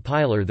the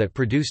compiler that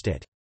produced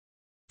it.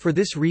 For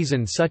this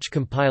reason, such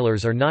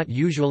compilers are not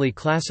usually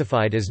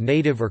classified as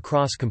native or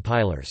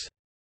cross-compilers.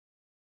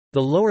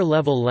 The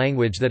lower-level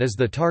language that is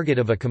the target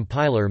of a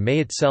compiler may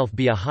itself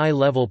be a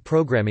high-level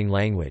programming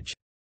language.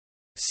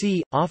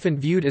 C, often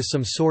viewed as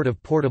some sort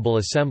of portable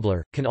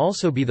assembler, can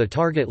also be the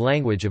target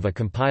language of a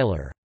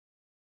compiler.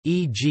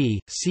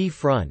 E.g., C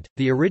Front,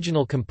 the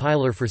original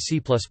compiler for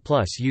C++,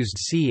 used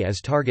C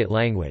as target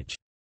language.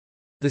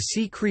 The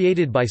C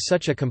created by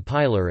such a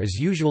compiler is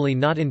usually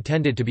not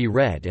intended to be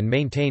read and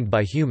maintained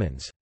by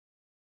humans.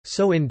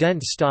 So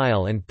indent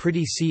style and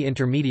pretty C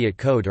intermediate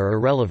code are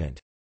irrelevant.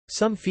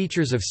 Some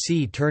features of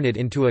C turn it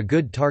into a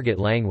good target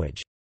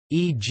language.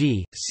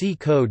 E.g., C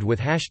code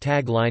with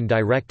 #line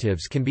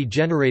directives can be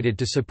generated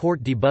to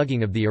support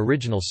debugging of the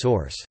original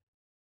source.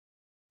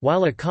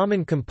 While a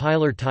common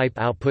compiler type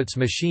outputs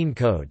machine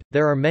code,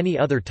 there are many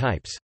other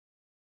types.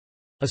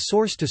 A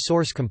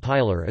source-to-source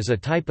compiler is a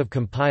type of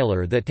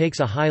compiler that takes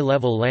a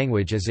high-level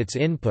language as its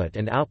input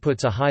and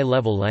outputs a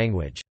high-level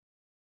language.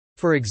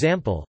 For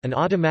example, an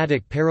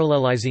automatic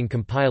parallelizing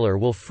compiler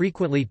will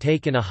frequently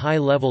take in a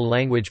high-level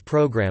language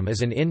program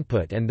as an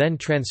input and then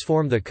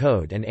transform the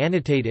code and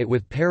annotate it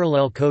with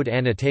parallel code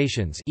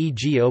annotations,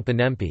 e.g.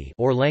 OpenMP,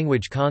 or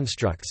language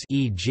constructs,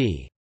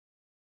 e.g.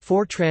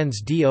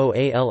 Fortran's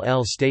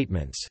DOALL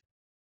statements.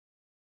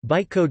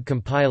 Bytecode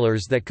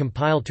compilers that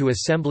compile to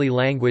assembly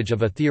language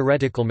of a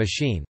theoretical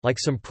machine, like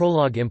some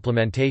Prolog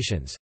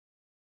implementations.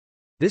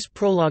 This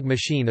Prolog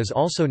machine is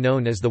also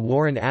known as the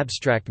Warren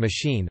Abstract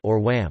Machine or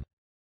WAM.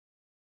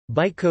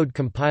 Bytecode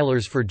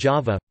compilers for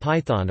Java,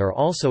 Python are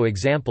also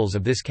examples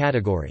of this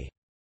category.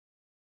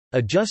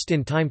 A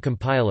just-in-time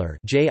compiler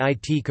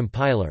 (JIT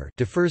compiler)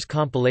 defers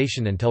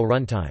compilation until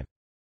runtime.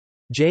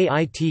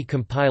 JIT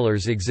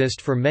compilers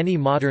exist for many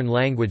modern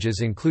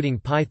languages including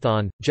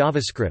Python,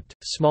 JavaScript,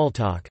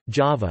 Smalltalk,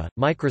 Java,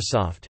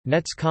 Microsoft,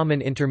 Net's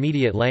Common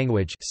Intermediate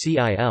Language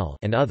 (CIL),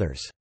 and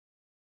others.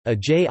 A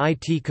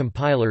JIT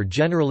compiler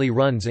generally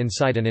runs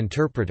inside an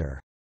interpreter.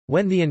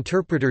 When the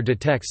interpreter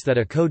detects that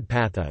a code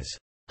path is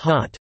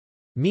hot,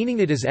 meaning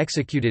it is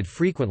executed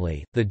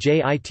frequently, the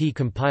JIT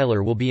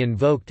compiler will be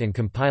invoked and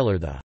compiler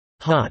the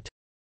hot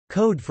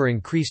code for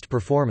increased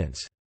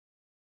performance.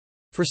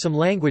 For some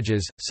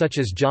languages, such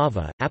as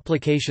Java,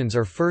 applications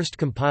are first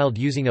compiled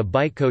using a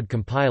bytecode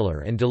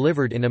compiler and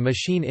delivered in a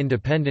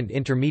machine-independent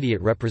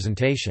intermediate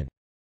representation.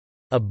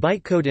 A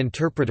bytecode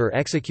interpreter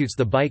executes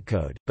the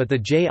bytecode, but the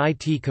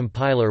JIT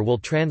compiler will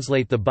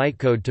translate the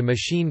bytecode to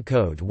machine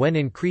code when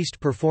increased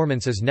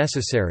performance is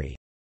necessary.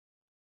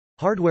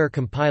 Hardware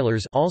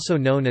compilers, also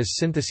known as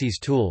synthesis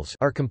tools,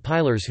 are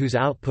compilers whose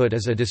output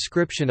is a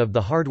description of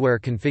the hardware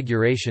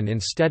configuration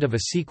instead of a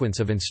sequence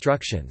of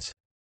instructions.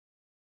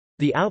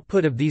 The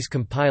output of these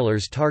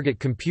compilers target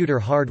computer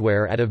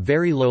hardware at a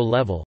very low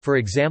level, for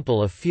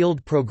example a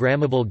Field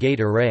Programmable Gate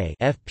Array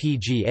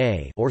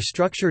 (FPGA) or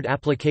Structured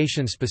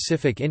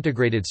Application-Specific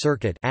Integrated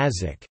Circuit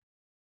 (ASIC).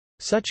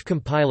 Such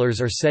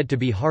compilers are said to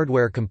be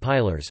hardware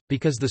compilers,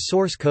 because the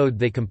source code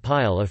they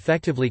compile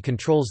effectively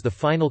controls the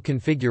final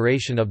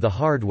configuration of the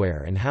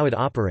hardware and how it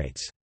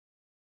operates.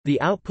 The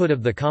output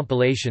of the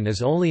compilation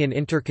is only an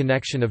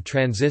interconnection of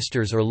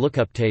transistors or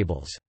lookup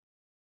tables.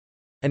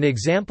 An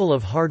example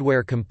of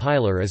hardware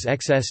compiler is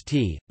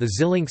XST, the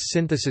Xilinx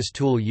synthesis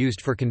tool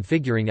used for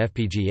configuring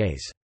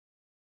FPGAs.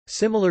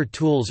 Similar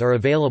tools are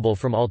available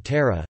from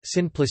Altera,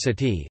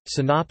 Simplicity,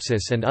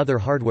 Synopsys and other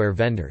hardware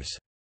vendors.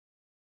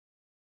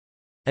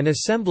 An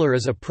assembler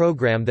is a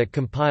program that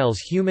compiles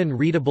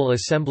human-readable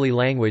assembly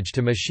language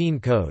to machine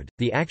code,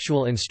 the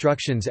actual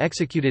instructions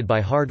executed by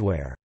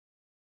hardware.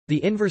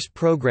 The inverse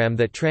program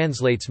that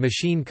translates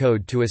machine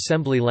code to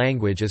assembly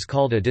language is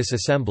called a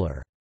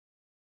disassembler.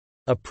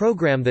 A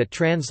program that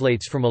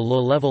translates from a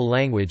low-level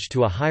language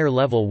to a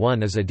higher-level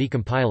one is a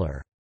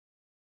decompiler.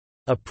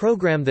 A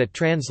program that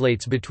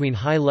translates between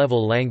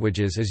high-level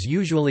languages is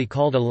usually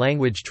called a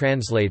language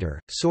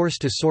translator,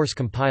 source-to-source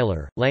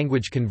compiler,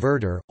 language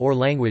converter, or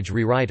language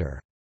rewriter.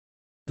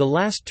 The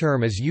last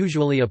term is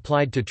usually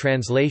applied to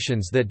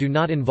translations that do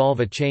not involve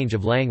a change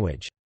of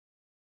language.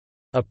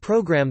 A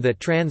program that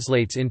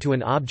translates into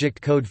an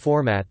object code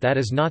format that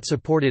is not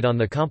supported on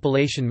the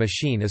compilation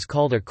machine is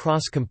called a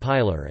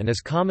cross-compiler and is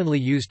commonly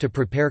used to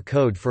prepare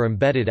code for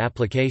embedded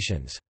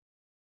applications.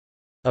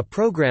 A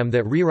program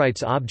that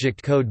rewrites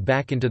object code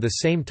back into the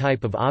same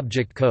type of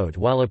object code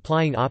while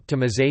applying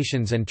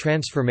optimizations and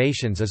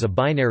transformations is a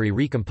binary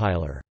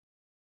recompiler.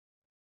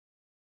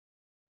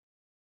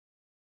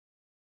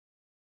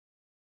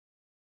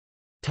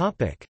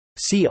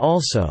 See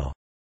also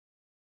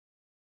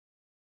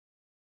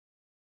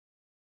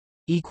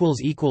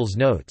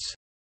Notes